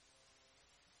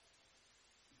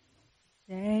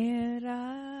Jaya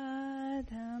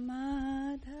Radha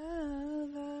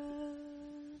Madhava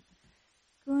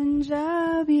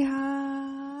Kunja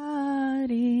Bihari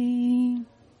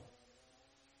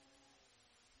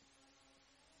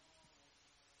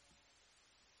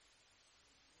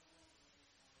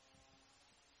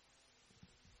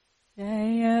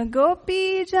Jaya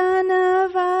Gopi Jana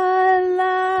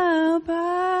Vallabha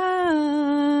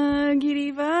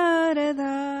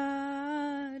Girivaradhari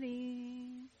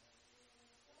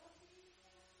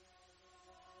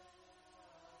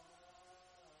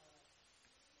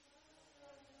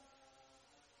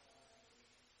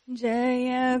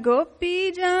Jaya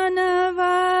Gopi Jana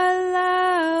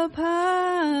Vallabha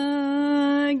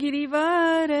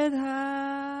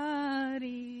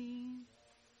Girivaradhari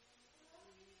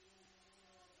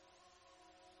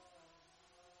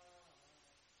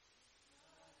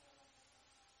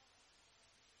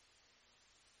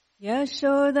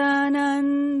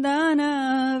Yashodanandana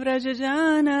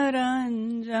Vrajajana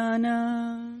Ranjana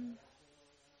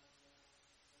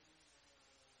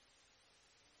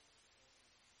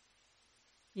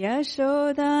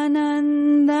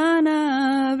Yashodanandana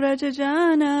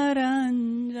Vrajajana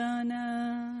Ranjana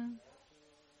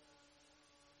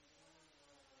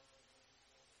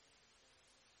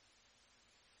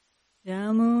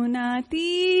Yamuna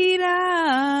Tira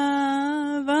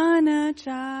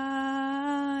Vanachari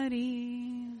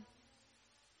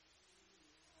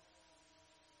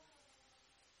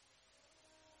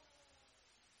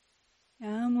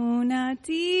Yamuna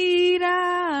Tira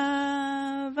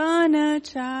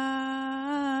Vanachari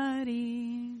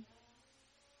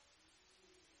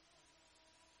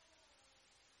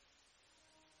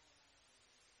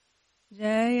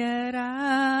Jaya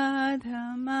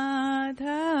Radha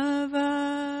Madhava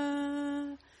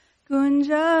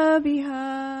Kunja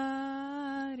Bihari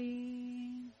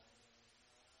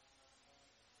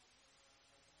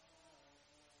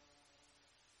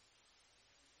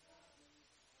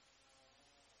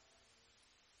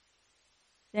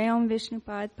Jayam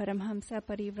Vishnupad Paramhamsa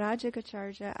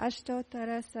Parivrajagacharya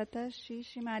Ashtotara Sata Shri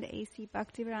Srimad A.C.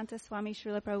 Bhaktivedanta Swami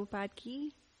Srila Prabhupada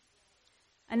Ki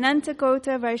Ananta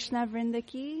Kota Vaishnav Vrinda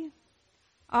Ki.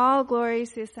 All glories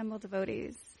to the assembled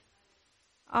devotees.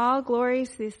 All glories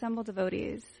to the assembled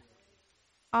devotees.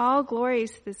 All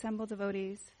glories to the assembled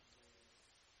devotees.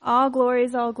 All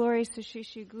glories to Shri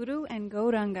Shri Guru and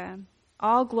Gauranga.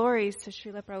 All glories to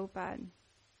Srila Prabhupada.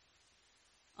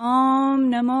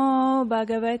 Om Namo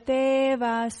Bhagavate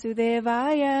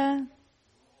Vasudevaya.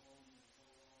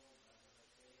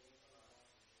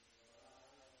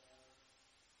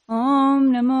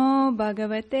 Om Namo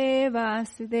Bhagavate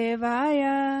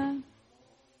Vasudevaya.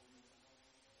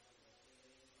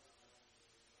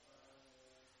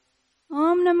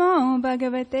 Om Namo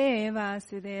Bhagavate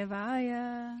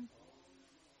Vasudevaya.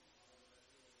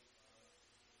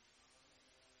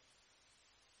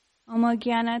 Om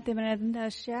Jnana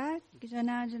Timirandasya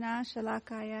Jana Jana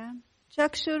Shalakaya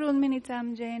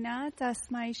Chakshurunminitam Jena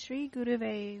Tasmai Shri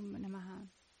Guruve Namaha.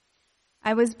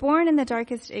 I was born in the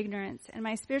darkest ignorance, and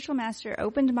my spiritual master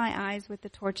opened my eyes with the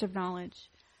torch of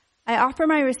knowledge. I offer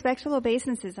my respectful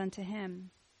obeisances unto him.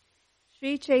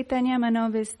 Sri Chaitanya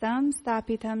Manovistam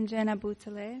Stapitam Jena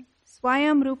Bhutale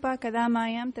Swayam Rupa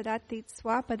Kadamayam Tadatit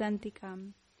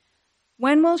Swapadantikam.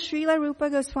 When will Srila Rupa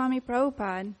Goswami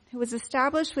Prabhupada, who was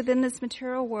established within this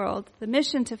material world the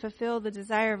mission to fulfill the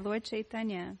desire of Lord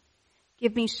Chaitanya,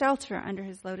 give me shelter under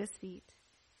his lotus feet?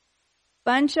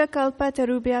 Pancha kalpa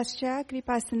tarubhyascha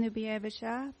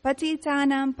kripasinubhyevascha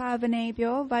patitanam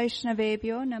pavanebhyo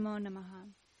vaishnavebhyo namo namaha.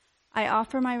 I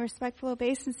offer my respectful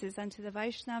obeisances unto the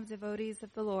Vaishnav devotees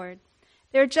of the Lord.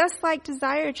 They are just like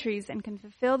desire trees and can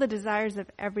fulfill the desires of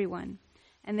everyone,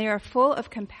 and they are full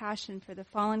of compassion for the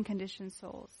fallen conditioned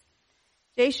souls.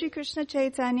 Jai Shri Krishna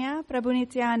Chaitanya Prabhu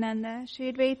Nityananda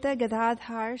Shri Advaita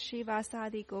Gadadhar Shri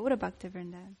Vasadi Gaura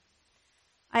Bhaktivinoda.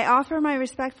 I offer my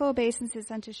respectful obeisances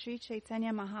unto Sri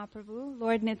Chaitanya Mahaprabhu,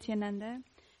 Lord Nityananda,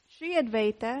 Sri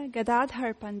Advaita,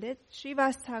 Gadadhar Pandit,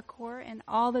 Srivas Thakur, and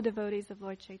all the devotees of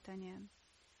Lord Chaitanya.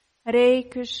 Hare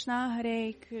Krishna,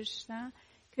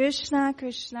 Krishna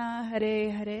Krishna,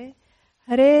 Hare Hare,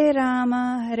 Hare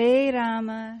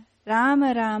Rama,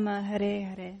 Rama Rama, Hare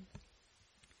Hare.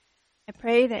 I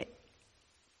pray that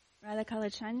Radha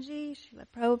Kalachandji, Srila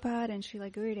Prabhupada, and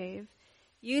Srila Gurudev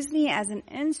use me as an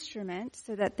instrument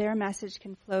so that their message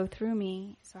can flow through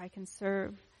me so I can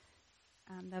serve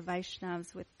the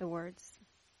Vaishnavas with the words.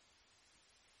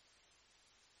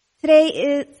 Today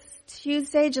is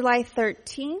Tuesday, July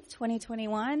 13th,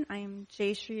 2021. I am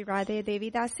Jai Shri Radhe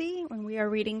Devi Dasi, and we are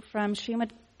reading from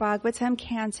Srimad Bhagavatam,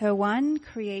 Canto 1,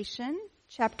 Creation,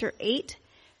 Chapter 8,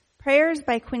 Prayers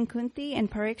by Queen Kunti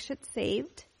and Parikshit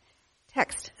saved.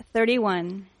 Text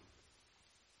 31.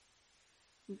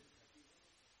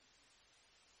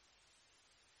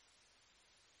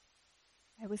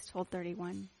 I was told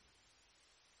 31.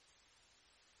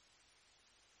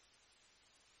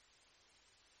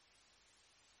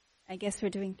 I guess we're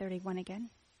doing 31 again.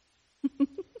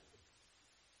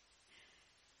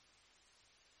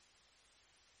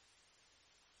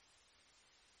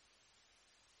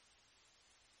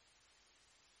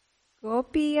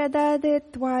 Gopi yadade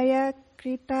tvaya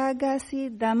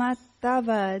kritagasi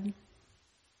damattavad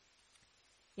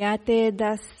yate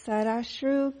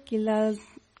dasarashru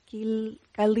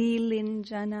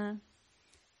kalilinjana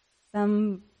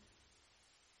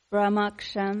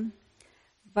sambраmaksham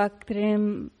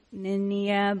vaktrim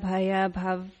ninya bhaya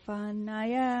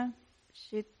bhavanaya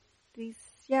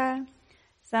shitrisya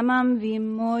samam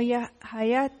vimoya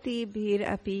hayati bhir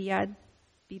api yad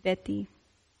bideti.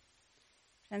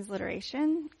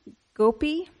 Transliteration,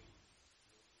 Gopi,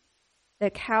 the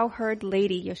cowherd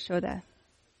lady Yashoda.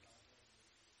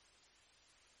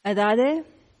 Adade,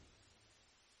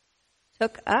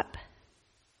 took up,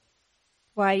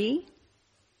 Twai,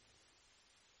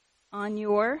 on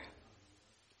your,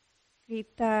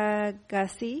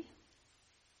 Kritagasi,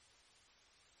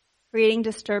 creating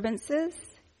disturbances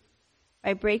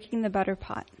by breaking the butter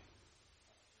pot.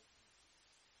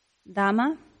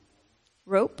 Dama,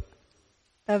 rope.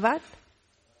 Tavat,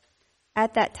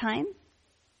 at that time.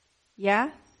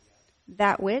 Ya,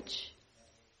 that which.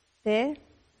 Te,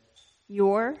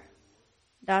 your.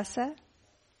 Dasa,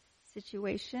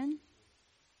 situation.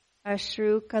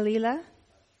 Ashru Kalila,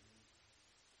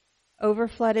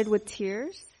 overflooded with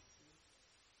tears.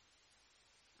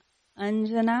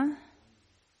 Anjana,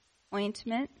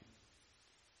 ointment.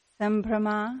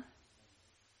 Sambrama,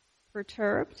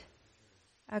 perturbed.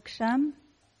 Aksham,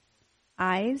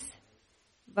 eyes.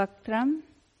 Vaktram,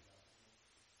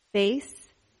 face.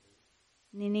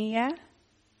 Niniya,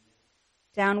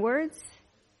 downwards.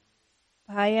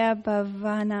 Bhaya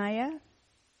bhavanaya,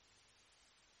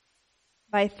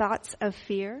 by thoughts of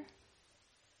fear.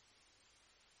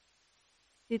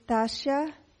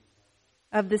 Ditasya,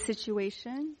 of the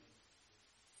situation.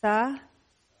 Sa,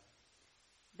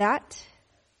 that.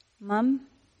 Mam,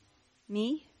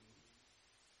 me.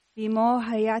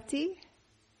 Vimohayati,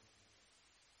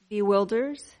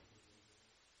 bewilders.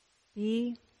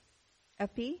 Be,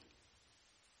 api,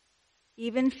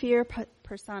 even fear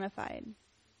personified.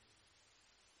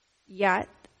 Yat,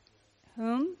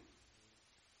 whom.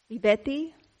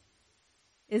 Bibeti,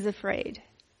 is afraid.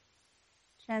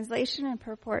 Translation and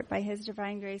purport by His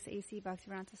Divine Grace A.C.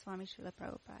 Bhaktivedanta Swami Srila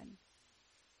Prabhupada.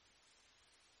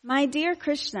 My dear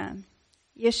Krishna,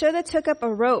 Yashoda took up a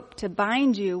rope to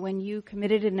bind you when you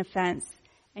committed an offense,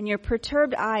 and your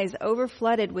perturbed eyes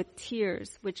overflooded with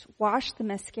tears, which washed the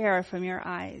mascara from your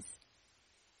eyes.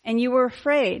 And you were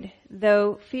afraid,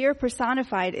 though fear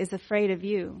personified is afraid of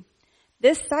you.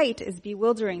 This sight is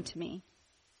bewildering to me.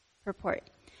 Purport.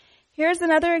 Here's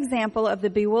another example of the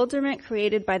bewilderment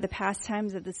created by the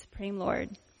pastimes of the Supreme Lord.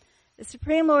 The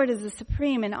Supreme Lord is the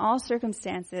supreme in all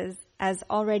circumstances, as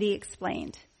already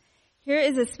explained. Here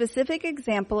is a specific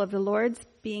example of the Lord's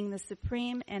being the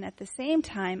supreme and at the same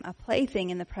time a plaything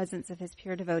in the presence of his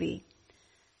pure devotee.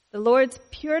 The Lord's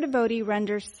pure devotee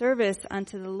renders service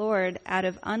unto the Lord out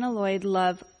of unalloyed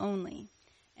love only.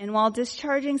 And while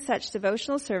discharging such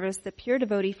devotional service, the pure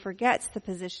devotee forgets the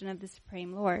position of the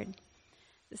Supreme Lord.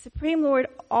 The Supreme Lord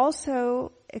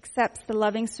also accepts the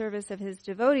loving service of his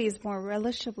devotees more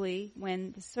relishably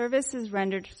when the service is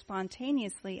rendered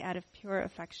spontaneously out of pure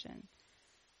affection,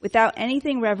 without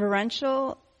anything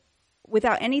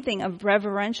of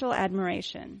reverential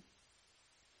admiration.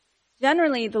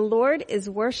 Generally, the Lord is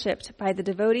worshipped by the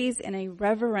devotees in a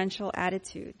reverential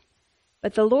attitude.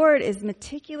 But the Lord is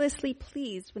meticulously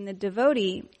pleased when the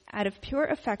devotee, out of pure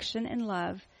affection and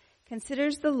love,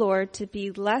 considers the Lord to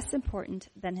be less important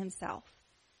than himself.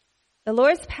 The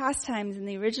Lord's pastimes in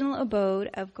the original abode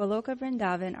of Goloka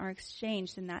Vrindavan are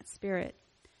exchanged in that spirit.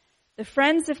 The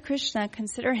friends of Krishna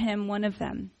consider him one of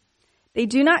them. They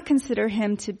do not consider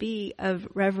him to be of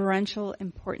reverential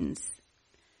importance.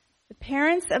 The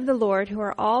parents of the Lord, who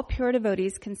are all pure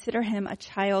devotees, consider him a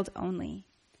child only.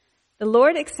 The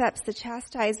Lord accepts the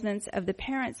chastisements of the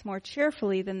parents more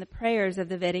cheerfully than the prayers of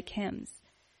the Vedic hymns.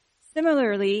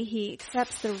 Similarly, he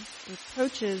accepts the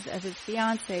reproaches of his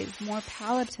fiancés more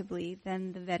palatably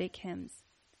than the Vedic hymns.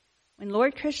 When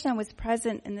Lord Krishna was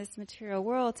present in this material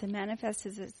world to manifest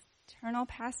his eternal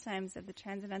pastimes of the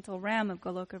transcendental realm of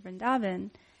Goloka Vrindavan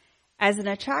as an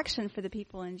attraction for the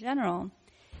people in general,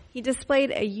 he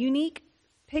displayed a unique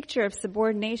picture of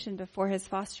subordination before his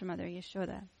foster mother,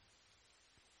 Yashoda.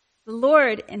 The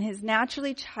Lord, in his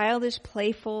naturally childish,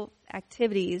 playful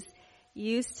activities,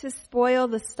 used to spoil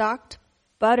the stocked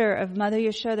butter of Mother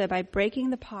Yashoda by breaking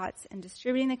the pots and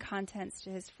distributing the contents to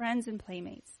his friends and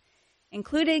playmates,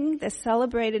 including the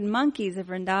celebrated monkeys of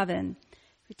Vrindavan,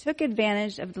 who took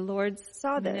advantage of the Lord's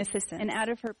magnificence. And out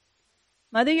of her,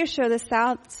 Mother Yashoda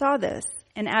saw this,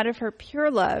 and out of her pure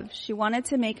love, she wanted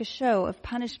to make a show of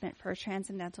punishment for her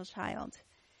transcendental child.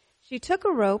 She took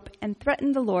a rope and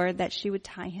threatened the Lord that she would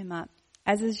tie him up,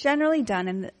 as is generally done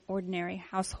in the ordinary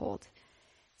household.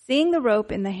 Seeing the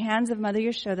rope in the hands of Mother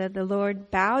Yashoda, the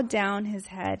Lord bowed down his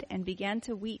head and began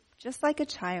to weep just like a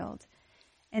child,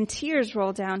 and tears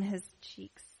rolled down his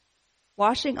cheeks,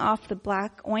 washing off the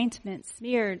black ointment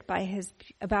smeared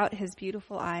about his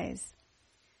beautiful eyes.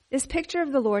 This picture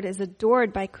of the Lord is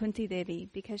adored by Kunti Devi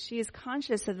because she is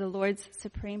conscious of the Lord's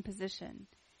supreme position.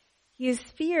 He is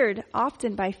feared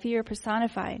often by fear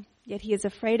personified, yet he is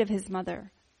afraid of his mother,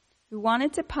 who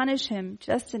wanted to punish him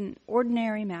just in an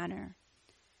ordinary manner.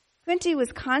 Kunti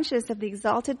was conscious of the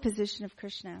exalted position of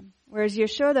Krishna, whereas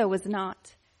Yashoda was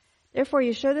not. Therefore,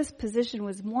 Yashoda's position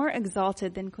was more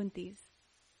exalted than Kunti's.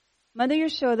 Mother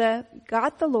Yashoda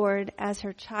got the Lord as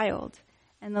her child,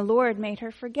 and the Lord made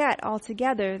her forget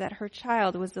altogether that her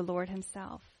child was the Lord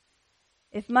himself.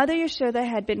 If Mother Yashoda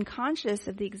had been conscious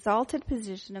of the exalted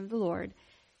position of the Lord,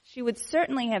 she would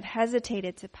certainly have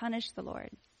hesitated to punish the Lord.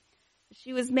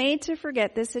 She was made to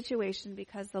forget this situation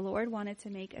because the Lord wanted to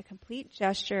make a complete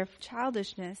gesture of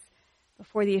childishness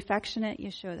before the affectionate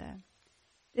Yashoda.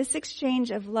 This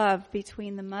exchange of love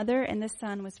between the mother and the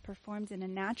son was performed in a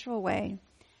natural way,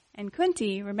 and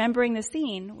Kunti, remembering the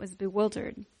scene, was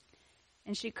bewildered.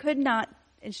 And she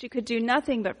could do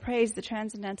nothing but praise the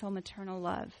transcendental maternal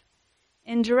love.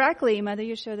 Indirectly, Mother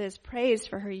Yashoda is praised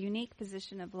for her unique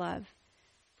position of love,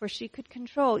 for she could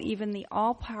control even the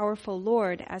all-powerful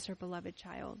Lord as her beloved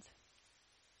child.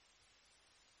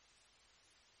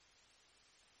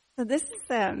 So this is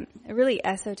a really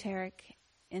esoteric,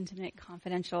 intimate,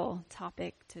 confidential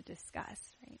topic to discuss,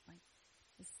 right? Like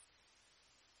this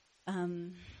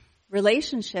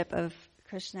relationship of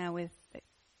Krishna with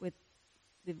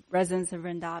the residents of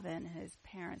Vrindavan, his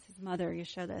parents, his mother,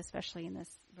 Yashoda, especially in this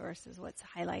verse, is what's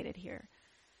highlighted here.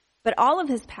 But all of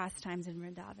his pastimes in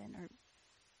Vrindavan are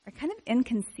kind of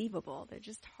inconceivable. They're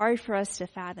just hard for us to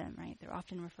fathom, right? They're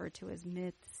often referred to as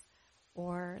myths,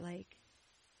 or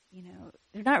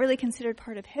they're not really considered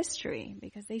part of history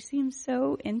because they seem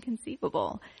so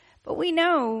inconceivable. But we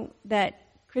know that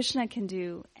Krishna can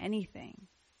do anything.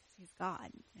 He's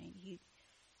God, right?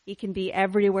 He can be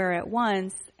everywhere at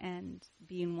once and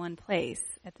be in one place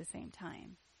at the same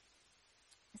time.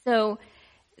 So,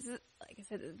 this is, like I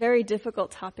said, a very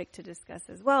difficult topic to discuss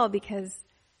as well, because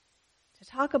to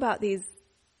talk about these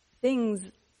things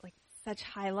like such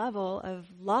high level of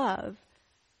love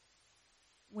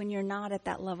when you're not at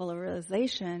that level of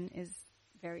realization is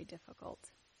very difficult.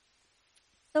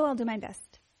 So I'll do my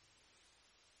best.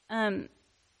 And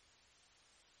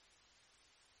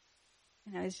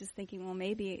I was just thinking, well,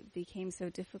 maybe it became so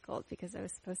difficult because I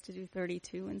was supposed to do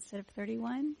 32 instead of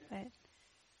 31, but I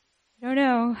don't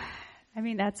know. I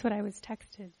mean, that's what I was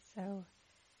texted, so.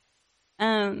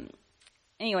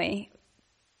 Anyway,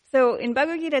 so in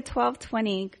Bhagavad Gita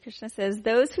 12:20, Krishna says,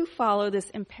 those who follow this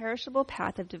imperishable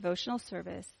path of devotional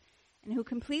service and who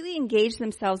completely engage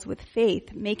themselves with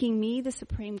faith, making me the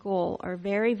supreme goal, are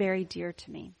very, very dear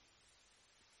to me.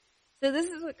 So this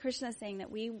is what Krishna is saying, that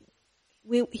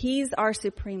he's our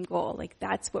supreme goal. Like,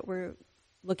 that's what we're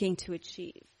looking to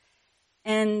achieve.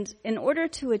 And in order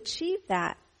to achieve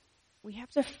that, we have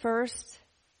to first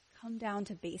come down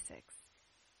to basics.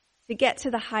 To get to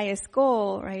the highest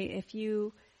goal, right, if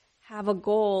you have a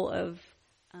goal of,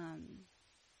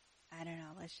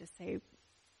 let's just say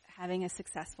having a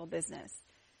successful business,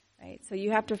 right? So you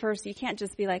have to first, you can't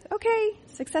just be like, okay,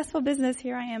 successful business,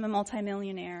 here I am, a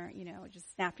multimillionaire,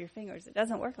 just snap your fingers. It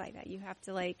doesn't work like that. You have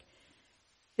to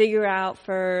figure out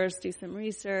first, do some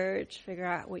research, figure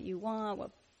out what you want,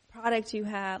 what product you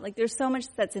have. There's so much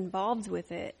that's involved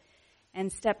with it.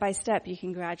 And step by step, you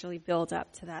can gradually build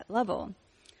up to that level.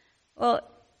 Well,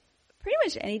 pretty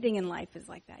much anything in life is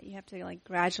like that. You have to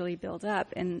gradually build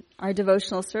up, and our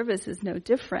devotional service is no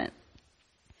different.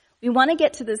 We want to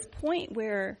get to this point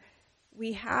where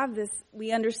we have this,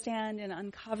 we understand and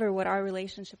uncover what our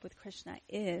relationship with Krishna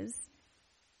is.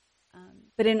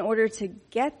 But in order to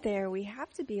get there, we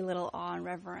have to be a little awe and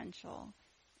reverential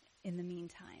in the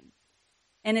meantime.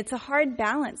 And it's a hard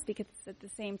balance because at the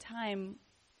same time,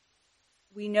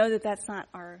 we know that that's not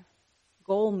our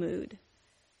goal mood.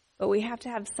 But we have to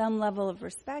have some level of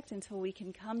respect until we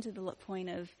can come to the point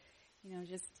of,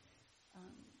 just,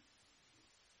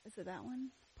 is it that one?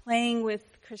 Playing with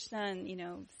Krishna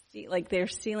and, like they're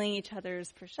stealing each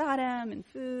other's prasadam and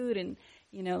food and,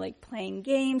 like playing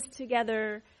games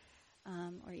together,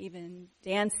 or even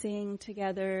dancing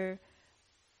together.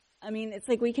 I mean, it's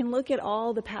like we can look at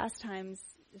all the pastimes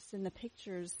just in the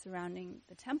pictures surrounding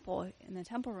the temple, in the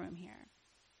temple room here.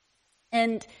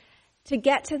 And to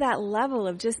get to that level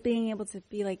of just being able to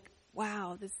be like,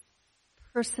 wow, this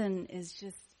person is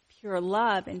just pure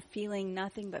love and feeling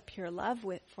nothing but pure love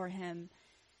for him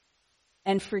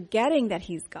and forgetting that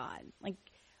he's God. Like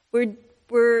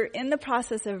we're in the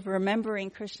process of remembering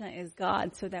Krishna is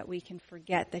God so that we can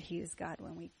forget that he is God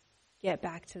when we get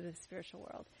back to the spiritual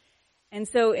world. And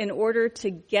so in order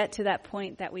to get to that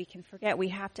point that we can forget, we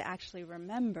have to actually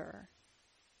remember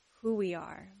who we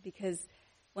are. Because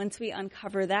once we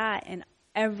uncover that and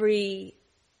every,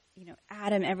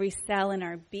 atom, every cell in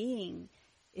our being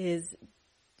is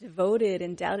devoted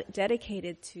and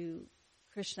dedicated to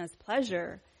Krishna's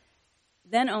pleasure,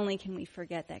 then only can we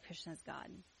forget that Krishna's God.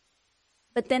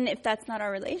 But then if that's not our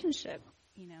relationship,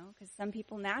 because some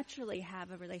people naturally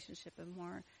have a relationship of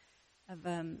more of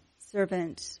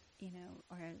servant,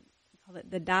 or we call it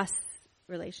the das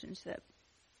relationship.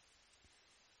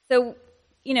 So,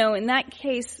 in that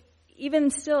case,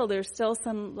 even still, there's still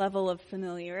some level of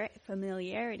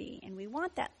familiarity, and we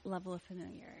want that level of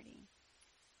familiarity.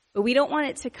 But we don't want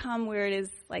it to come where it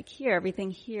is like here. Everything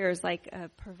here is like a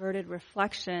perverted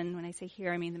reflection. When I say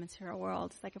here, I mean the material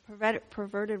world. It's like a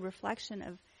perverted reflection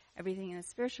of everything in the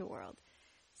spiritual world.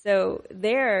 So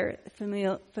there,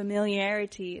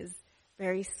 familiarity is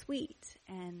very sweet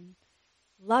and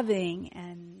loving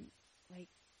and like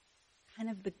kind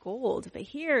of the gold. But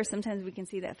here, sometimes we can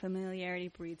see that familiarity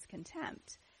breeds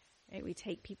contempt. Right? We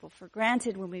take people for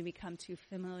granted when we become too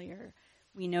familiar.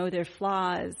 We know their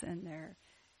flaws and their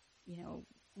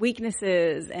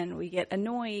weaknesses, and we get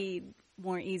annoyed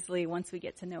more easily once we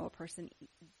get to know a person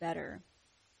better.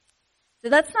 So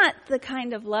that's not the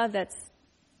kind of love that's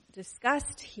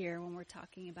discussed here when we're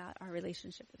talking about our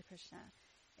relationship with Krishna.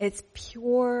 It's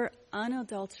pure,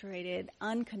 unadulterated,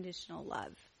 unconditional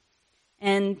love.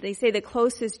 And they say the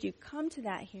closest you come to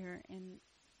that here in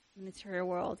the material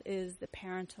world is the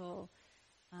parental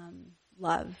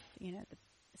love,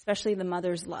 especially the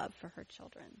mother's love for her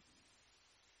children.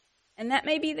 And that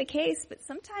may be the case, but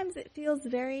sometimes it feels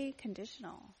very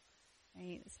conditional,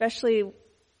 right? Especially,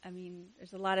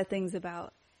 there's a lot of things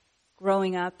about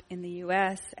growing up in the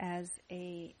U.S. as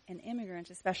an immigrant,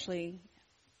 especially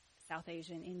South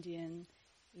Asian, Indian,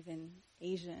 even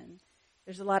Asian.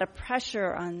 There's a lot of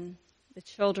pressure on the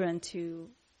children to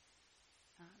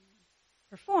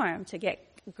perform, to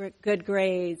get good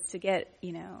grades, to get,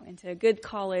 into a good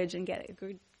college and get a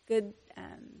good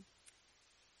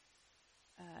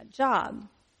job,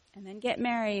 and then get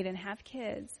married and have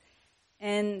kids.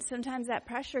 And sometimes that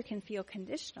pressure can feel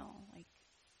conditional. Like,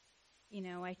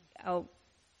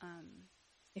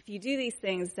 if you do these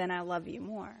things, then I'll love you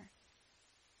more.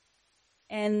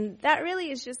 And that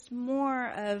really is just more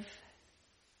of,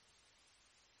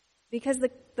 because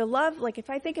the love, like if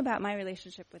I think about my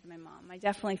relationship with my mom, I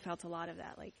definitely felt a lot of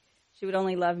that. Like she would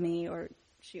only love me, or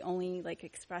she only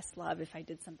expressed love if I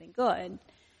did something good.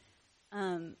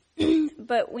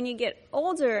 But when you get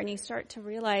older and you start to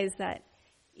realize that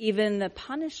even the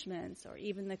punishments or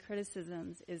even the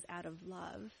criticisms is out of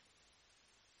love,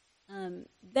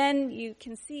 then you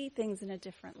can see things in a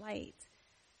different light.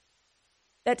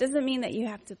 That doesn't mean that you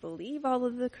have to believe all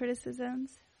of the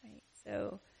criticisms, right?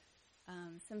 So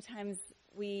sometimes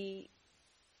we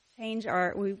change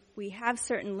we have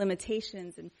certain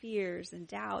limitations and fears and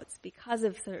doubts because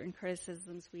of certain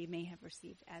criticisms we may have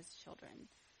received as children.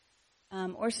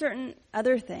 Or certain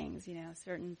other things,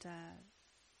 certain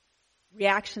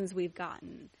reactions we've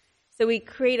gotten. So we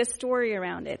create a story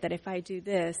around it that if I do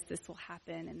this, this will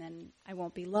happen, and then I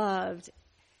won't be loved.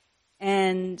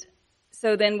 And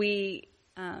so then we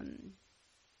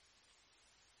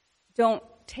don't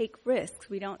take risks.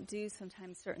 We don't do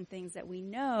sometimes certain things that we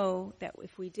know that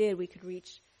if we did, we could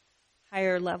reach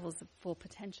higher levels of full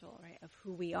potential, right, of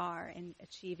who we are and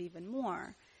achieve even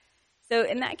more. So,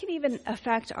 and that can even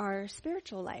affect our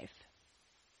spiritual life.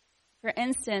 For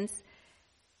instance,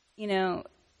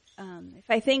 if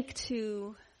I think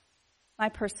to my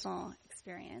personal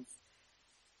experience,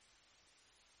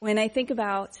 when I think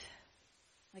about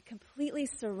completely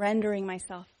surrendering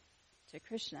myself to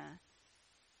Krishna,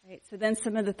 right? So then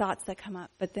some of the thoughts that come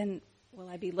up, but then will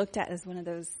I be looked at as one of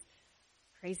those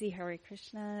crazy Hare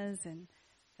Krishnas and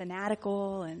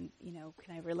fanatical, and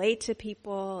can I relate to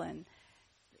people? And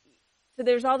So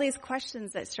there's all these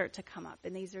questions that start to come up,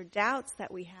 and these are doubts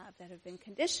that we have that have been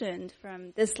conditioned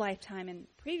from this lifetime and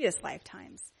previous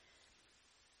lifetimes.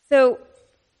 So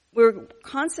we're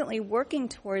constantly working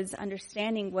towards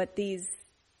understanding what these,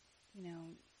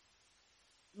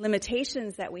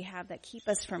 limitations that we have that keep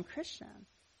us from Krishna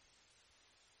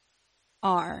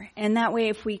are. And that way,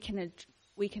 if we can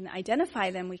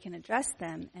identify them, we can address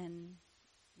them. And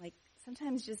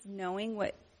sometimes just knowing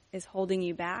what is holding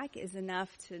you back is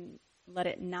enough to let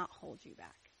it not hold you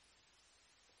back.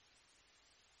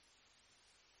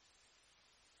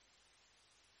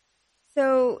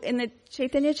 So in the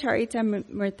Chaitanya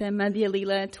Charitamrita Madhya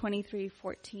Lila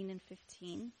 23:14 and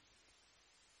 15, it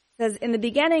says, in the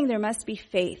beginning there must be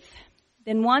faith.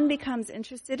 Then one becomes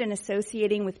interested in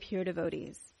associating with pure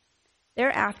devotees.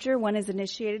 Thereafter one is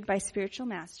initiated by spiritual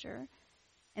master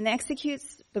and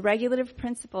executes the regulative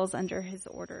principles under his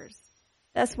orders.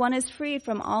 Thus one is freed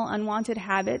from all unwanted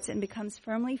habits and becomes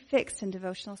firmly fixed in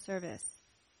devotional service.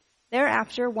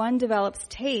 Thereafter one develops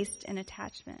taste and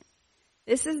attachment.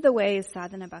 This is the way of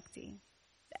sadhana bhakti,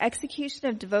 the execution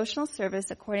of devotional service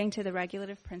according to the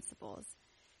regulative principles.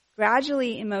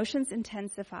 Gradually emotions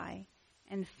intensify,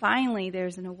 and finally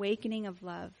there's an awakening of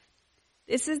love.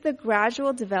 This is the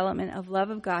gradual development of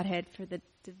love of Godhead for the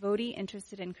devotee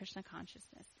interested in Krishna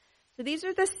consciousness. So these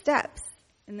are the steps,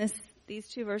 and these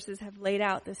two verses have laid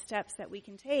out the steps that we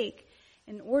can take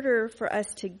in order for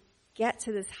us to get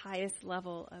to this highest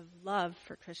level of love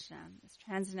for Krishna, this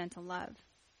transcendental love.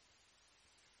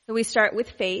 So we start with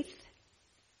faith,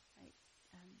 right?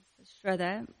 So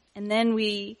Shraddha, and then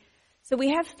we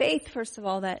have faith, first of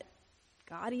all, that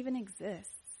God even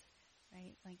exists,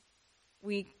 right?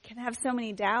 We can have so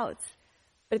many doubts,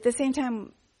 but at the same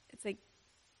time, it's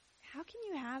how can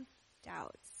you have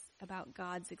doubts about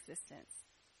God's existence?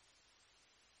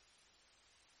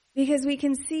 Because we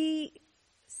can see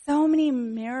so many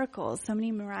miracles, so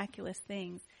many miraculous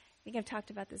things. I think I've talked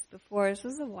about this before. This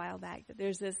was a while back, that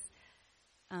there's this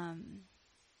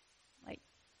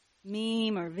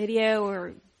meme or video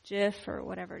or GIF or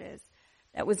whatever it is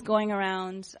that was going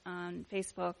around on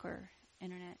Facebook or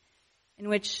internet, in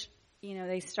which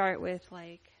they start with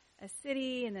a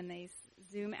city, and then they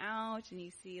zoom out and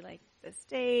you see the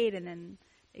state, and then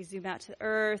they zoom out to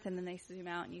Earth, and then they zoom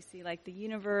out and you see the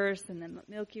universe and the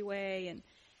Milky Way, and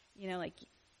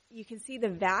you can see the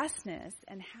vastness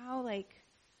and how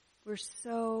we're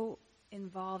so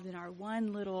involved in our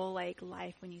one little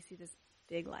life when you see this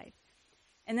big life.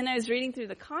 And then I was reading through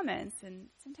the comments, and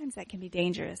sometimes that can be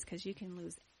dangerous because you can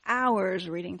lose hours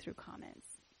reading through comments,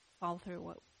 fall through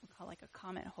what we call a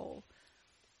comment hole.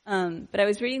 But I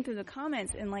was reading through the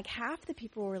comments, and half the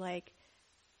people were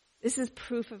this is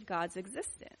proof of God's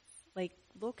existence.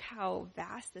 Look how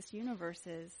vast this universe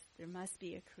is. There must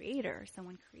be a creator.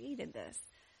 Someone created this.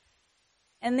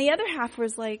 And the other half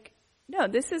was no,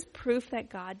 this is proof that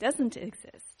God doesn't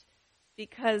exist,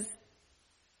 because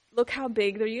look how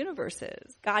big the universe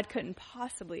is. God couldn't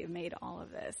possibly have made all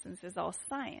of this, and this is all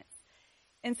science.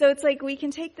 And so it's we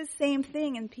can take the same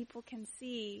thing and people can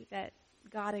see that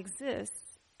God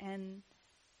exists, and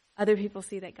other people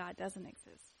see that God doesn't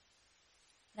exist.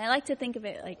 And I like to think of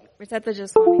it Risetta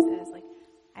Goswami says,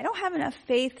 I don't have enough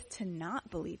faith to not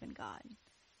believe in God,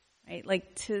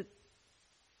 right? To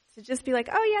just be oh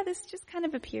yeah, this just kind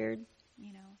of appeared,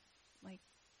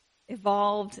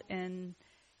 evolved, and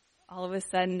all of a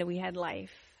sudden we had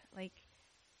life.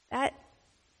 That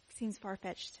seems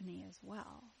far-fetched to me as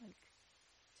well.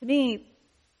 To me,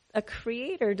 a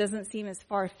creator doesn't seem as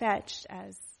far-fetched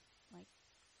as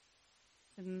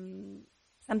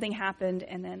something happened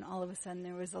and then all of a sudden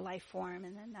there was a life form,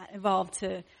 and then that evolved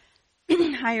to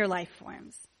higher life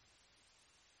forms.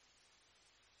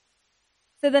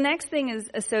 So the next thing is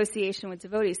association with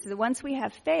devotees. So once we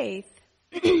have faith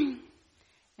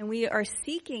and we are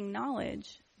seeking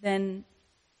knowledge, then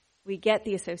we get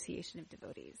the association of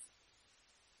devotees.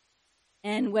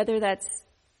 And whether that's,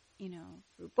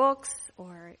 through books,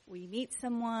 or we meet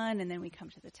someone and then we come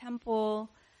to the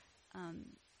temple,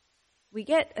 we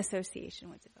get association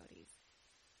with devotees.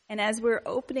 And as we're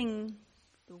opening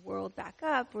the world back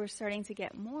up, we're starting to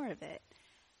get more of it.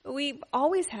 But we've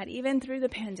always had, even through the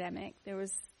pandemic, there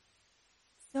was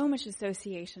so much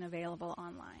association available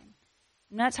online.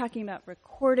 I'm not talking about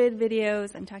recorded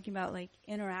videos. I'm talking about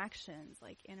interactions,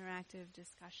 interactive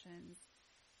discussions.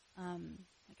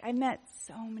 I met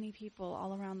so many people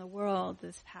all around the world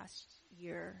this past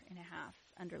year and a half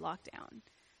under lockdown.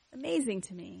 Amazing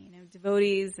to me,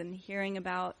 devotees, and hearing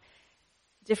about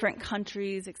different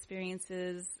countries'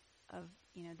 experiences of,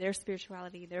 their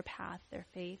spirituality, their path, their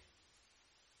faith.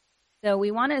 So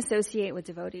we want to associate with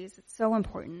devotees. It's so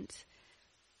important.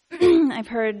 I've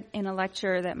heard in a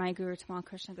lecture that my guru Tamal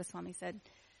Krishna Goswami said,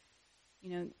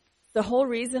 the whole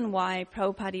reason why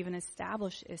Prabhupada even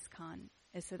established ISKCON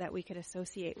is so that we could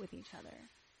associate with each other.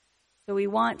 So we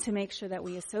want to make sure that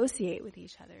we associate with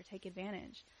each other, take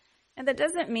advantage. And that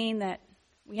doesn't mean that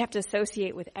we have to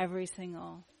associate with every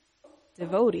single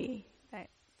devotee that's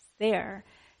there.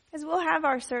 Because we'll have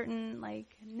our certain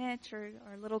niche or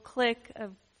little clique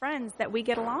of friends that we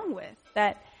get along with,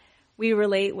 that we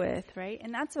relate with, right?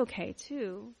 And that's okay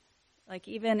too.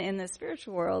 Even in the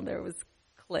spiritual world, there was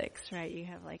cliques, right? You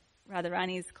have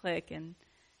Radharani's clique and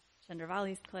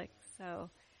Chandravali's clique. So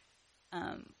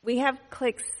we have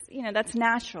cliques, that's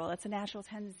natural. That's a natural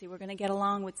tendency. We're going to get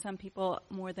along with some people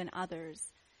more than others.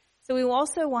 So we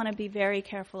also want to be very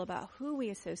careful about who we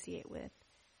associate with,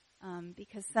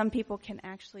 because some people can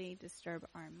actually disturb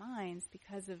our minds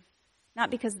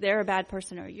not because they're a bad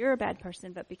person or you're a bad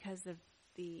person, but because of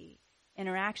the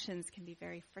interactions can be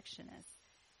very frictionless.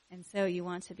 And so you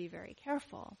want to be very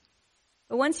careful.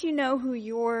 But once you know who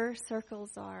your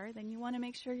circles are, then you want to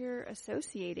make sure you're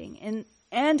associating.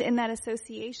 And in that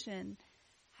association,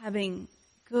 having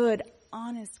good,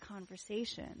 honest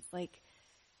conversations,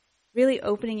 really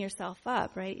opening yourself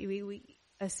up, right? We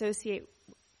associate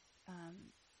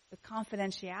with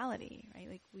confidentiality, right?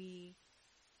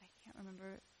 I can't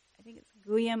remember, I think it's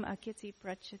Guyam Akiti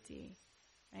Prachiti,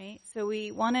 right? So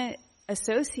we want to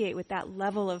associate with that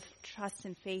level of trust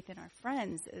and faith in our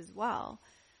friends as well.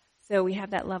 So we have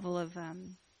that level of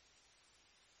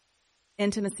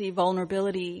intimacy,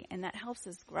 vulnerability, and that helps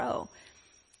us grow.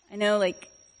 I know,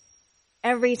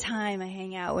 every time I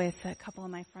hang out with a couple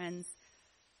of my friends,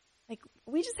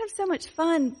 we just have so much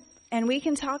fun, and we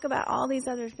can talk about all these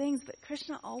other things, but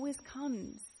Krishna always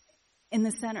comes in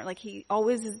the center. He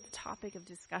always is the topic of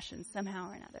discussion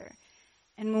somehow or another.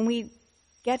 And when we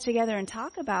get together and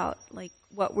talk about,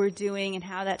 what we're doing and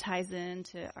how that ties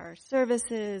into our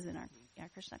services and our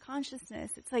Krishna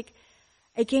consciousness, it's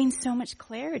I gain so much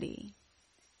clarity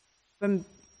from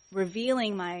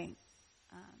revealing my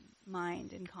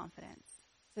mind and confidence.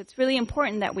 So it's really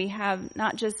important that we have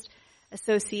not just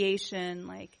association,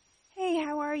 hey,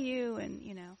 how are you? And,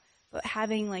 but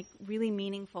having really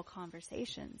meaningful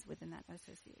conversations within that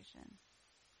association.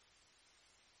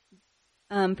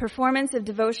 Performance of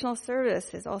devotional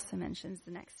service is also mentioned as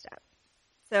the next step.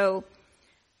 So,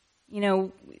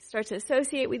 we start to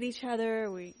associate with each other.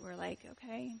 We're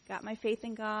okay, got my faith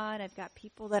in God. I've got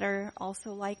people that are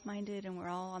also like-minded, and we're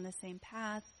all on the same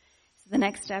path. So the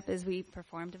next step is we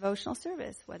perform devotional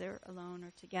service, whether alone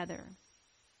or together.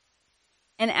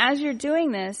 And as you're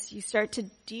doing this, you start to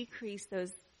decrease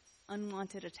those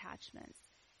unwanted attachments.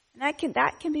 And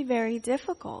that can be very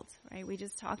difficult, right? We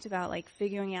just talked about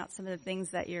figuring out some of the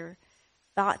things that your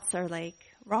thoughts are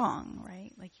wrong,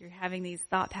 right? You're having these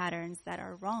thought patterns that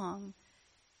are wrong.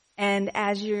 And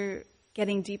as you're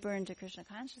getting deeper into Krishna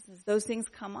consciousness, those things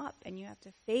come up and you have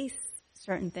to face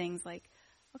certain things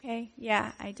okay,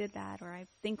 yeah, I did that, or I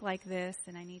think like this,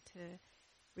 and I need to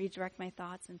redirect my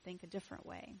thoughts and think a different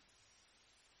way.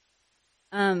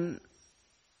 And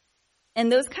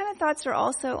those kind of thoughts are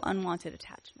also unwanted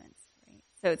attachments, right?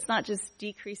 So it's not just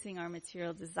decreasing our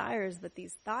material desires, but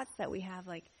these thoughts that we have,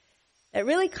 that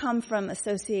really come from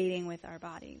associating with our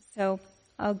bodies. So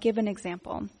I'll give an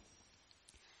example.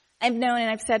 I've known, and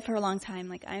I've said for a long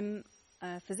time, I'm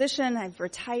a physician. I've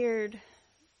retired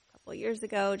a couple of years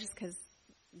ago just because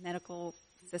the medical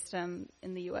system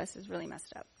in the U.S. is really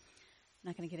messed up. I'm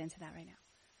not going to get into that right now.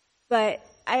 But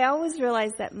I always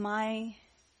realized that my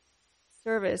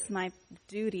service, my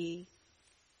duty,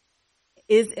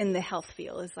 is in the health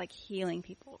field, is healing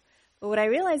people. But what I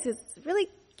realized is really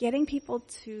getting people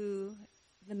to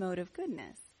the mode of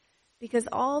goodness. Because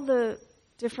all the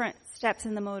different steps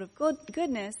in the mode of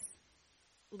goodness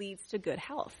leads to good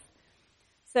health.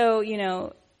 So,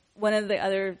 one of the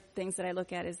other things that I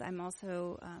look at is I'm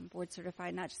also board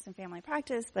certified, not just in family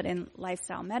practice, but in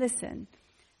lifestyle medicine.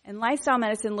 And lifestyle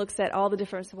medicine looks at all the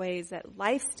different ways that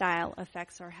lifestyle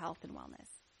affects our health and wellness.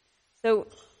 So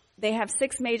they have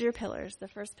 6 major pillars. The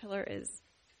first pillar is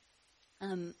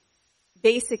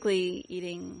basically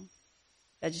eating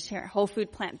vegetarian, whole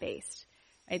food, plant-based.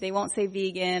 Right? They won't say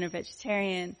vegan or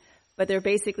vegetarian, but they're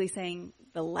basically saying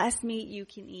the less meat you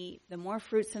can eat, the more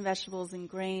fruits and vegetables and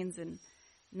grains and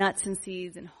nuts and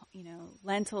seeds and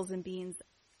lentils and beans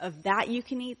of that you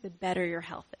can eat, the better your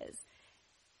health is.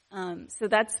 So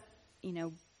that's,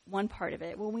 one part of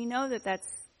it. Well, we know that that's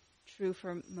true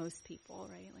for most people,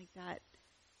 right? That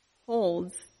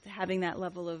holds having that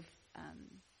level of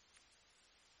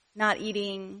not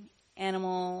eating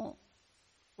animal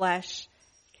flesh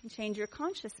can change your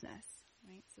consciousness,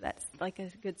 right? So that's like a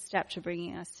good step to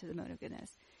bringing us to the mode of goodness.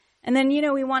 And then,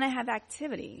 we want to have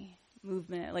activity,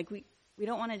 movement. Like we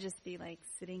don't want to just be like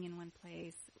sitting in one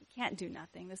place. We can't do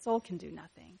nothing. The soul can do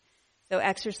nothing. So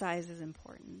exercise is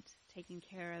important, taking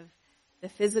care of the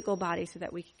physical body so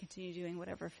that we can continue doing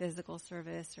whatever physical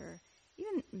service or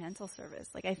even mental service.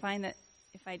 Like I find that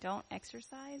if I don't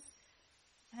exercise,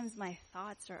 sometimes my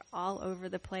thoughts are all over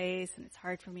the place and it's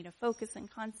hard for me to focus and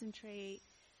concentrate.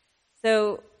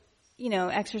 So,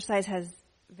 exercise has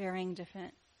varying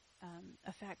different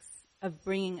effects of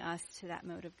bringing us to that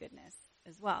mode of goodness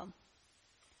as well.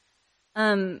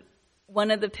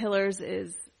 One of the pillars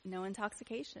is no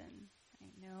intoxication,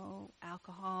 right? No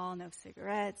alcohol, no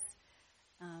cigarettes,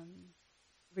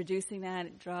 reducing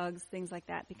that, drugs, things like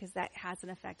that, because that has an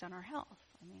effect on our health.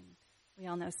 I mean, we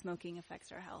all know smoking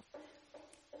affects our health.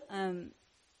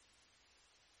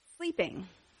 Sleeping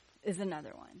is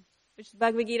another one, which the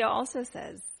Bhagavad Gita also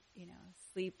says,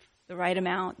 sleep the right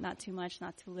amount, not too much,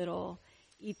 not too little.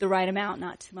 Eat the right amount,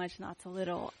 not too much, not too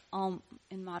little, all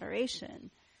in moderation.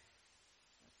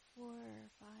 4 or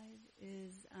 5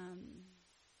 is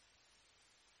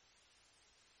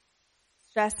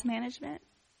stress management.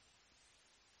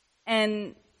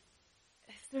 And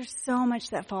there's so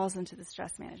much that falls into the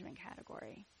stress management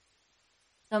category.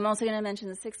 So I'm also going to mention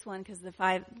the 6th one because the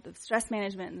stress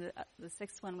management and the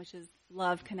 6th one, which is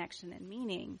love, connection, and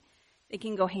meaning, they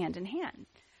can go hand in hand,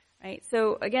 right?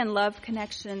 So again, love,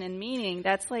 connection, and meaning,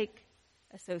 that's like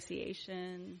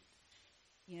association,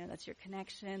 that's your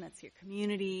connection, that's your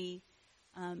community.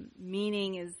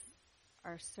 Meaning is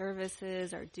our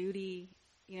services, our duty,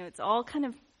 it's all kind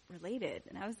of related.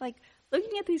 And I was like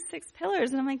looking at these 6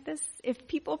 pillars and I'm like, if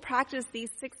people practice these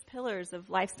 6 pillars of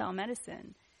lifestyle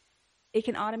medicine, it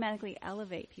can automatically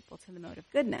elevate people to the mode of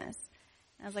goodness.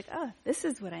 And I was like, this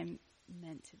is what I'm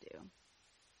meant to do.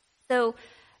 So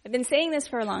I've been saying this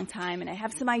for a long time, and I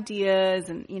have some ideas,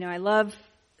 and, I love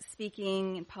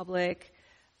speaking in public,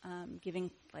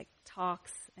 giving, like,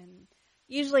 talks, and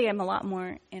usually I'm a lot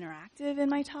more interactive in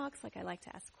my talks. Like, I like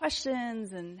to ask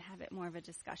questions and have it more of a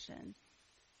discussion.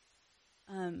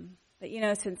 But,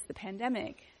 since the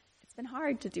pandemic, it's been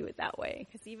hard to do it that way,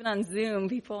 because even on Zoom,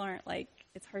 people aren't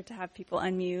it's hard to have people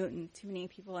unmute, and too many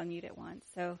people unmute at once.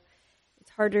 So it's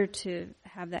harder to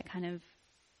have that kind of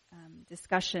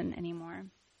discussion anymore.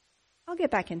 I'll get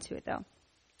back into it, though.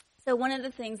 So one of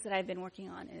the things that I've been working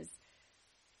on is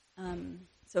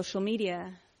social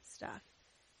media stuff.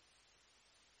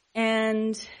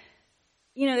 And,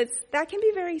 that can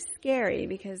be very scary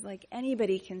because,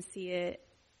 anybody can see it.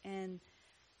 And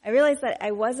I realized that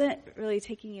I wasn't really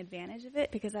taking advantage of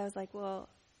it because I was like, well,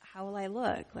 how will I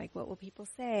look? What will people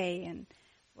say? And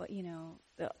what,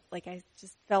 I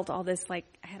just felt all this, I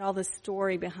had all this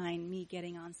story behind me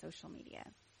getting on social media.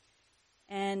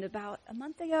 And about a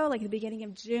month ago, the beginning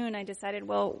of June, I decided,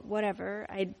 well, whatever.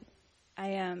 I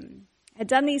had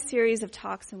done these series of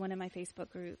talks in one of my Facebook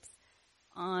groups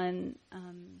on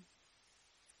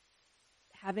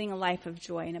having a life of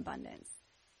joy and abundance.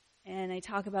 And I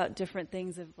talk about different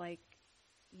things of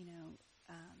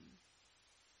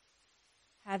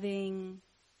having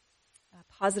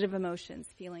positive emotions,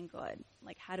 feeling good.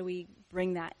 How do we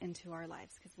bring that into our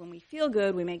lives? Because when we feel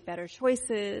good, we make better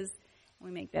choices.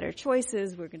 When we make better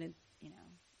choices, we're going to,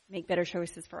 make better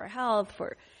choices for our health.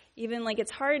 For even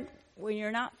it's hard when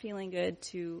you're not feeling good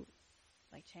to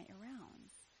chant your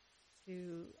rounds,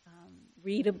 to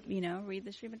read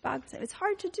the Srimad Bhagavatam. It's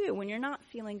hard to do when you're not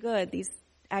feeling good. These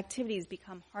activities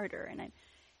become harder,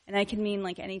 and I can mean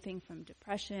anything from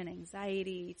depression,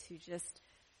 anxiety, to just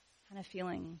kind of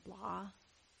feeling blah,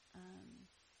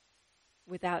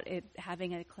 without it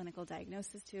having a clinical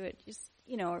diagnosis to it. Just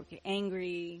or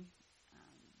angry,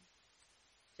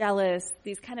 jealous.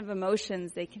 These kind of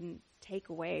emotions, they can take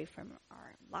away from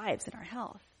our lives and our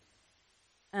health.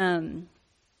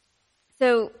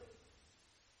 So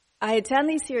I had done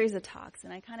these series of talks,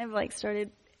 and I kind of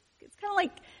started. It's kind of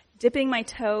like dipping my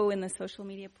toe in the social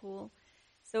media pool.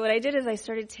 So what I did is I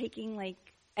started taking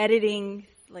editing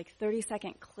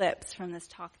 30-second clips from this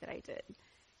talk that I did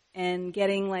and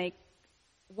getting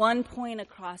one point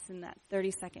across in that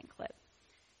 30-second clip,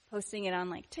 posting it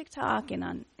on TikTok and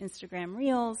on Instagram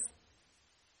Reels.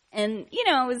 And,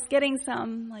 I was getting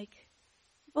some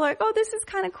people are oh, this is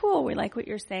kind of cool. We like what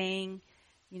you're saying.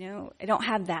 I don't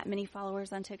have that many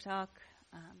followers on TikTok.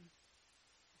 I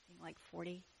think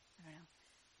 40. I don't know.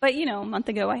 But, a month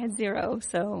ago I had 0,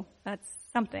 so that's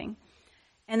something.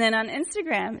 And then on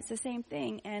Instagram, it's the same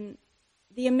thing. And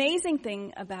the amazing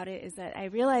thing about it is that I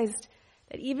realized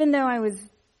that even though I was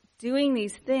doing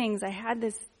these things, I had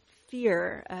this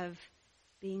fear of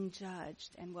being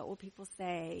judged and what will people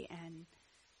say, and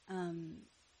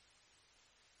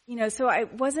so I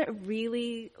wasn't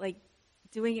really like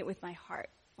doing it with my heart.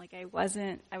 Like I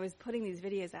was putting these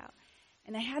videos out,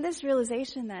 and I had this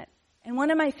realization that, and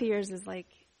one of my fears is like,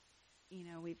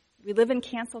 we live in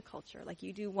cancel culture. Like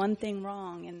you do one thing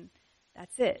wrong and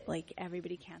that's it. Like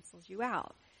everybody cancels you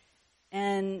out.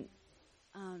 And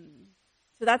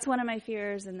so that's one of my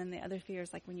fears. And then the other fear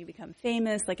is like when you become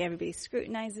famous, like everybody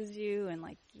scrutinizes you and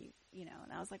like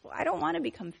and I was like, well, I don't want to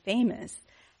become famous.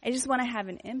 I just want to have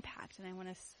an impact, and I want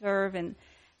to serve and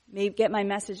maybe get my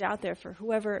message out there for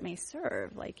whoever it may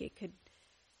serve. Like it could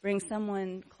bring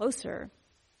someone closer.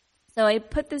 So I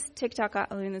put this TikTok out,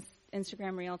 this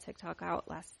Instagram Reel TikTok out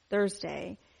last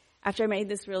Thursday after I made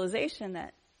this realization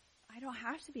that I don't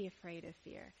have to be afraid of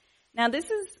fear. Now this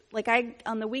is like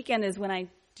on the weekend is when I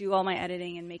do all my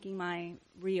editing and making my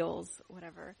reels,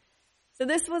 whatever. So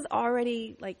this was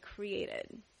already like created.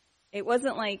 It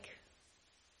wasn't like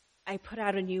I put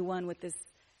out a new one with this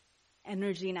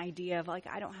energy and idea of like,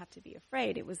 I don't have to be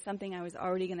afraid. It was something I was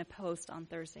already going to post on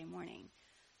Thursday morning.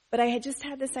 But I had just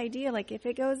had this idea, like if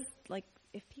it goes, like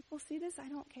if people see this, I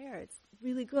don't care. It's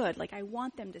really good. Like I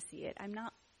want them to see it. I'm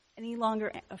not any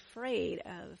longer afraid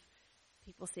of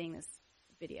people seeing this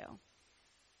video.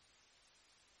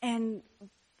 And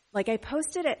like I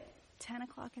posted at 10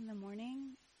 o'clock in the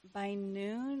morning. By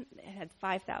noon, it had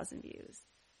 5,000 views.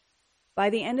 By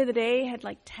the end of the day, it had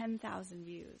like 10,000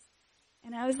 views.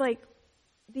 And I was like,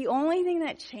 the only thing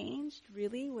that changed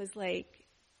really was like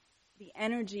the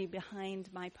energy behind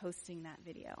my posting that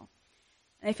video.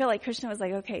 And I felt like Krishna was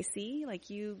like, okay, see, like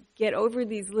you get over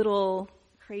these little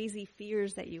crazy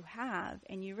fears that you have,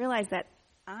 and you realize that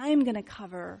I'm going to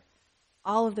cover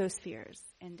all of those fears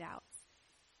and doubts.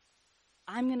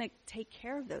 I'm going to take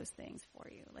care of those things for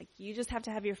you. Like you just have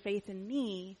to have your faith in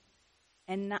me,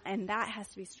 and that has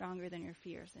to be stronger than your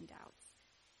fears and doubts.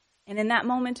 And in that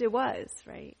moment it was,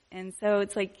 right? And so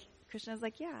it's like, Krishna's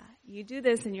like, yeah, you do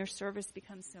this and your service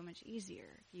becomes so much easier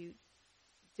if you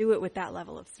do it with that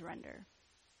level of surrender.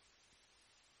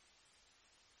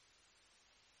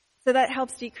 So that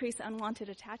helps decrease unwanted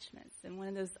attachments. And one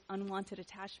of those unwanted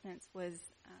attachments was,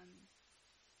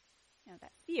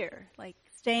 that fear, like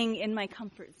staying in my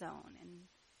comfort zone and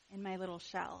in my little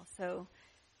shell. So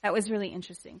that was really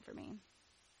interesting for me.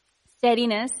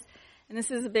 Steadiness, and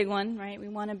this is a big one, right? We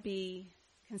want to be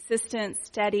consistent,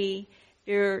 steady. If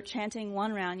you're chanting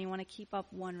 1 round, you want to keep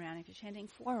up 1 round. If you're chanting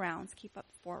 4 rounds, keep up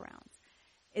 4 rounds.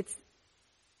 It's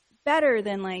better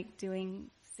than like doing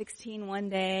 16 one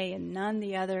day and none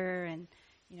the other, and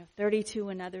 32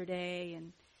 another day.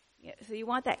 And so you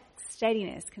want that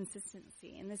steadiness,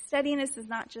 consistency. And the steadiness is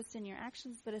not just in your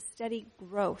actions, but a steady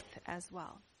growth as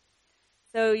well.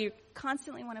 So you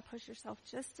constantly want to push yourself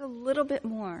just a little bit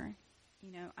more.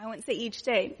 I wouldn't say each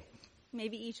day,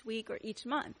 maybe each week or each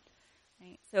month.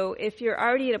 Right? So if you're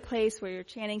already at a place where you're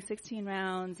chanting 16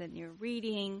 rounds and you're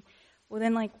reading, well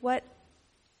then like what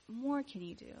more can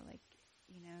you do? Like,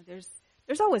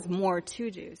 there's always more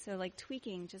to do. So like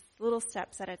tweaking just little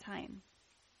steps at a time.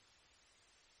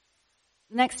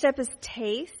 The next step is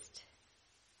taste,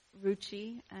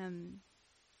 ruchi.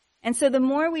 And so the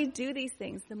more we do these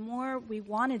things, the more we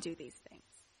want to do these things.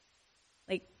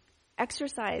 Like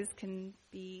exercise can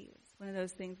be one of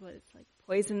those things where it's like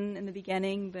poison in the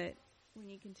beginning, but when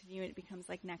you continue it becomes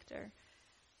like nectar.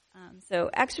 So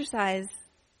exercise,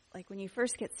 like when you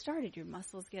first get started, your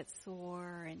muscles get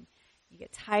sore and you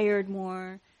get tired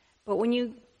more. But when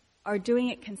you are doing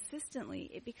it consistently,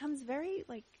 it becomes very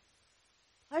like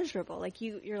pleasurable. Like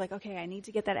you're like, okay, I need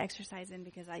to get that exercise in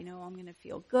because I know I'm going to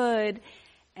feel good.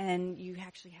 And you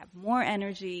actually have more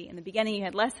energy. In the beginning, you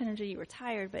had less energy, you were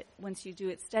tired, but once you do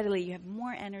it steadily, you have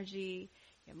more energy,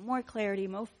 you have more clarity,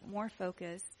 more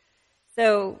focus.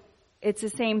 So it's the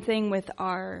same thing with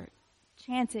our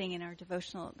chanting and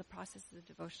the process of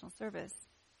devotional service.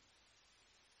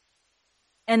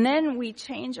 And then we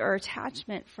change our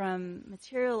attachment from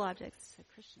material objects to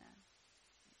Krishna.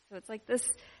 So it's like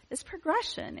this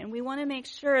progression, and we want to make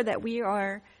sure that we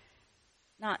are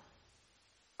not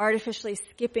artificially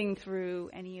skipping through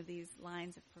any of these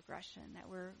lines of progression, that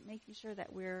we're making sure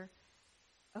that we're,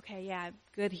 okay, yeah,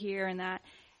 good here and that.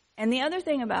 And the other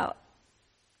thing about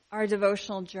our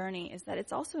devotional journey is that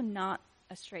it's also not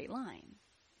a straight line.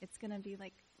 It's going to be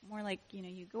like more like,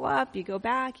 you go up, you go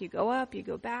back, you go up, you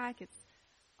go back. It's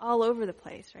all over the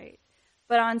place, right?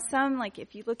 But on some, like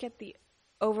if you look at the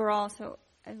overall, so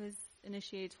I was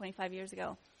initiated 25 years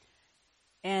ago,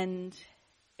 and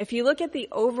if you look at the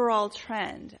overall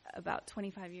trend about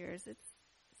 25 years, it's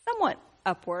somewhat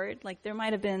upward. Like there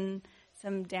might have been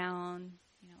some down,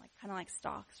 like kind of like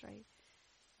stocks, right?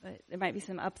 but there might be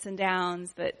some ups and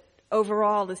downs, but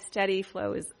overall the steady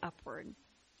flow is upward.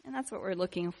 And that's what we're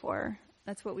looking for.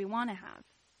 That's what we want to have.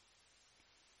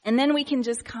 And then we can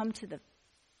just come to the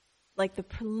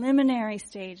preliminary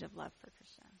stage of love for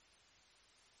Krishna.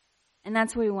 And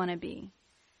that's where we want to be.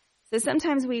 So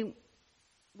sometimes we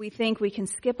think we can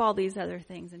skip all these other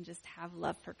things and just have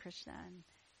love for Krishna.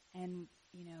 And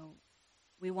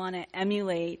we want to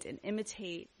emulate and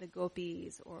imitate the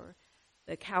gopis or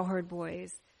the cowherd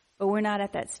boys, but we're not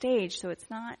at that stage, so it's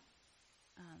not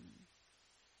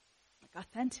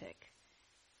authentic.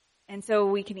 And so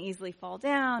we can easily fall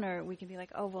down, or we can be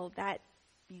like, oh, well, that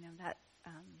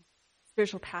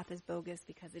spiritual path is bogus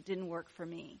because it didn't work for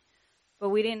me. But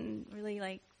we didn't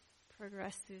really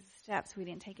progress through the steps. We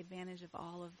didn't take advantage of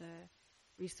all of the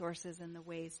resources and the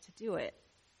ways to do it.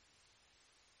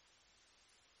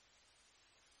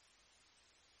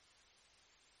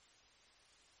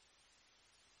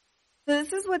 So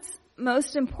this is what's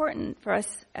most important for us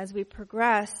as we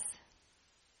progress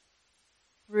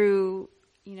through,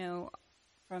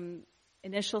 from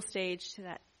initial stage to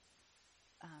that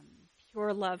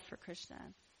pure love for Krishna.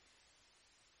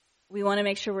 We want to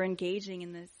make sure we're engaging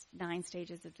in this 9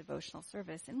 stages of devotional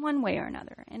service in one way or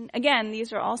another. And again,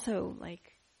 these are also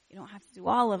you don't have to do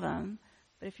all of them,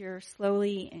 but if you're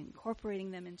slowly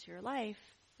incorporating them into your life,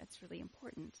 that's really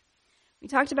important. We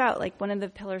talked about one of the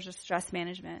pillars of stress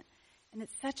management, and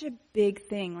it's such a big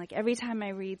thing. Every time I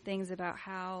read things about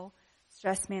how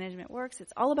stress management works,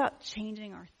 it's all about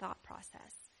changing our thought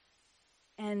process.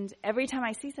 And every time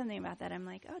I see something about that, I'm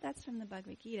like, oh, that's from the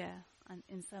Bhagavad Gita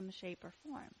in some shape or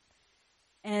form.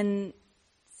 And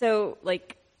so,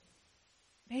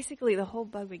 basically the whole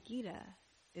Bhagavad Gita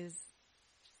is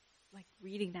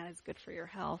reading that is good for your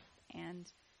health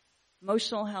and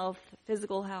emotional health,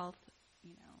 physical health,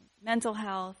 mental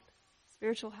health,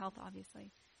 spiritual health,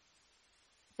 obviously.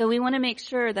 So we want to make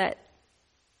sure that,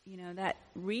 that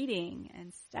reading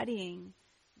and studying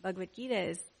Bhagavad Gita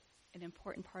is an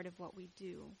important part of what we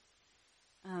do.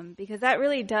 Because that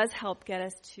really does help get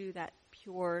us to that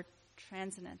pure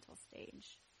transcendental stage.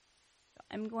 So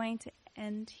I'm going to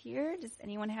end here. Does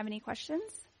anyone have any questions?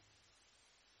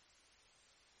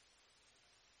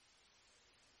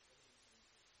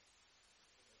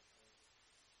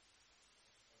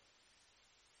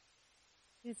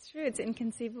 It's true. It's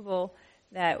inconceivable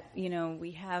that,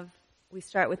 we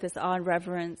start with this odd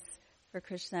reverence for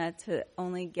Krishna to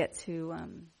only get to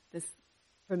this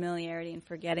familiarity and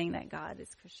forgetting that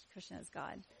Krishna is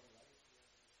God.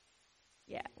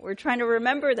 Yeah, we're trying to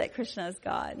remember that Krishna is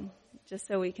God, just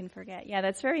so we can forget. Yeah,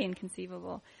 that's very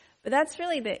inconceivable. But that's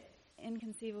really the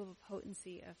inconceivable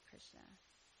potency of Krishna.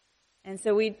 And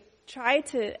so we try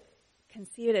to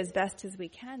conceive it as best as we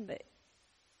can, but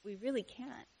we really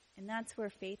can't. And that's where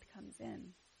faith comes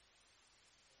in.